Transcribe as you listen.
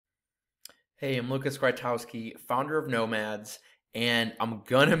Hey, I'm Lucas Grajtowski, founder of Nomads, and I'm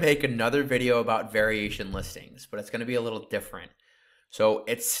gonna make another video about variation listings, but it's gonna be a little different. So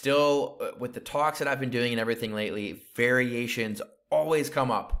it's still, with the talks that I've been doing and everything lately, variations always come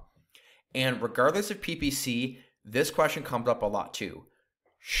up. And regardless of PPC, this question comes up a lot too.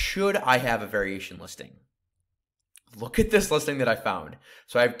 Should I have a variation listing? Look at this listing that I found.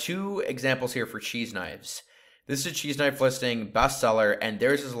 So I have two examples here for cheese knives. This is a cheese knife listing, bestseller, and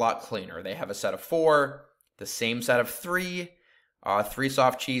theirs is a lot cleaner. They have a set of 4, the same set of 3, 3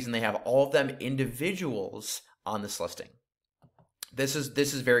 soft cheese, and they have all of them individuals on this listing. This is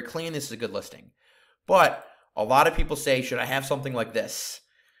very clean. This is a good listing. But a lot of people say, should I have something like this?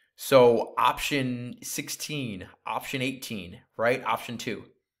 So option 16, option 18, right? Option 2.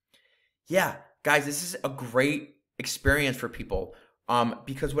 Yeah, guys, this is a great experience for people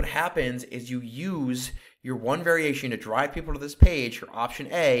because what happens is you use your one variation to drive people to this page, your option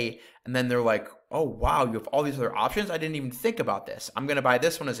A, and then they're like, oh, wow, you have all these other options? I didn't even think about this. I'm going to buy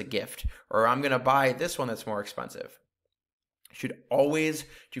this one as a gift, or I'm going to buy this one that's more expensive. You should always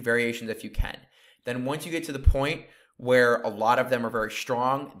do variations if you can. Then once you get to the point where a lot of them are very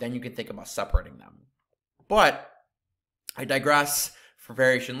strong, then you can think about separating them. But I digress. For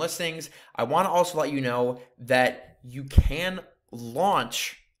variation listings, I want to also let you know that you can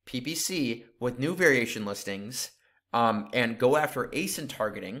launch PPC with new variation listings and go after ASIN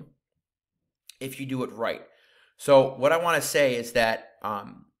targeting if you do it right. So what I want to say is that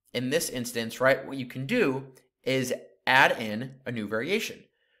in this instance, right, what you can do is add in a new variation.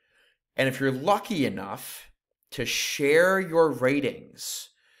 And if you're lucky enough to share your ratings,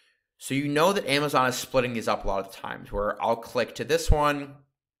 so you know that Amazon is splitting these up a lot of times where I'll click to this one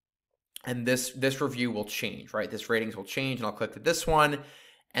and this review will change, right? This ratings will change and I'll click to this one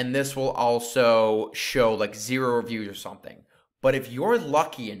and this will also show like 0 reviews or something. But if you're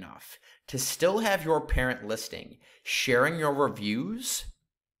lucky enough to still have your parent listing sharing your reviews,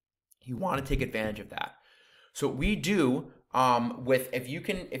 you want to take advantage of that. So what we do if you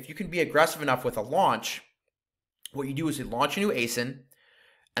can be aggressive enough with a launch, what you do is you launch a new ASIN.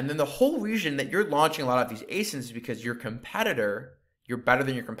 And then the whole reason that you're launching a lot of these ASINs is because you're better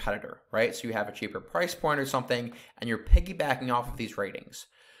than your competitor, right? So you have a cheaper price point or something, and you're piggybacking off of these ratings.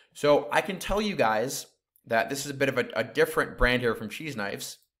 So I can tell you guys that this is a bit of a different brand here from Cheese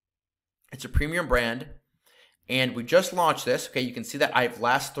Knives. It's a premium brand, and we just launched this. Okay, you can see that I have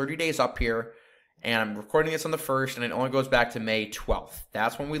last 30 days up here, and I'm recording this on the 1st, and it only goes back to May 12th.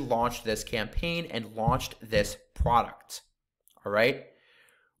 That's when we launched this campaign and launched this product, all right?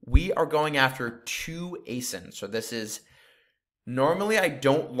 We are going after 2 ASINs. So this is, normally I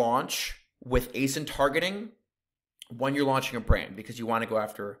don't launch with ASIN targeting when you're launching a brand because you want to go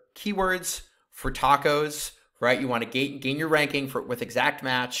after keywords for tacos, right? You want to gain your ranking with exact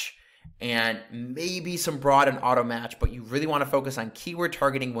match and maybe some broad and auto match, but you really want to focus on keyword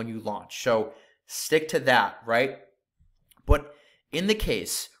targeting when you launch. So stick to that, right? But in the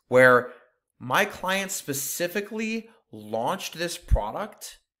case where my client specifically launched this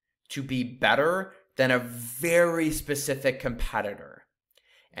product to be better than a very specific competitor,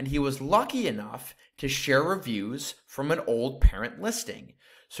 and he was lucky enough to share reviews from an old parent listing.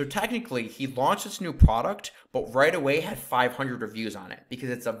 So technically, he launched this new product, but right away had 500 reviews on it because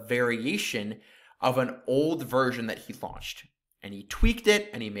it's a variation of an old version that he launched. And he tweaked it,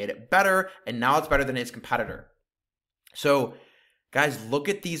 and he made it better, and now it's better than his competitor. So guys, look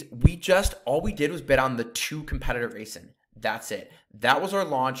at these. All we did was bid on the 2 competitor ASIN. That's it. That was our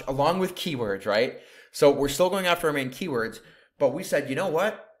launch along with keywords, right? So we're still going after our main keywords, but we said, you know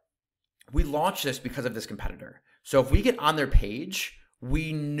what? We launched this because of this competitor. So if we get on their page,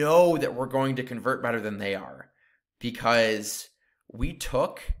 we know that we're going to convert better than they are because we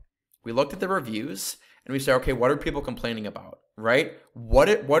looked at the reviews and we said, okay, what are people complaining about, right? What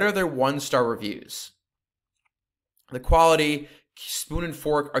are their 1-star reviews? The quality, spoon and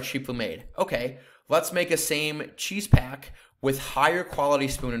fork are cheaply made. Okay, let's make a same cheese pack with higher quality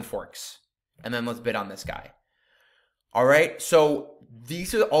spoon and forks. And then let's bid on this guy. All right, so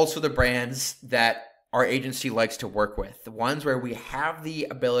these are also the brands that our agency likes to work with. The ones where we have the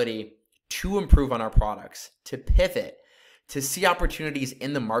ability to improve on our products, to pivot, to see opportunities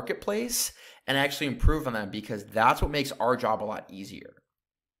in the marketplace and actually improve on them because that's what makes our job a lot easier.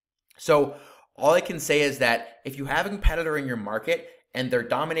 So all I can say is that if you have a competitor in your market and they're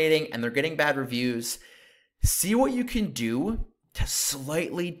dominating and they're getting bad reviews, see what you can do to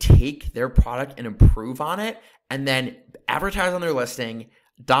slightly take their product and improve on it and then advertise on their listing,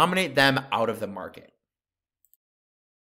 dominate them out of the market.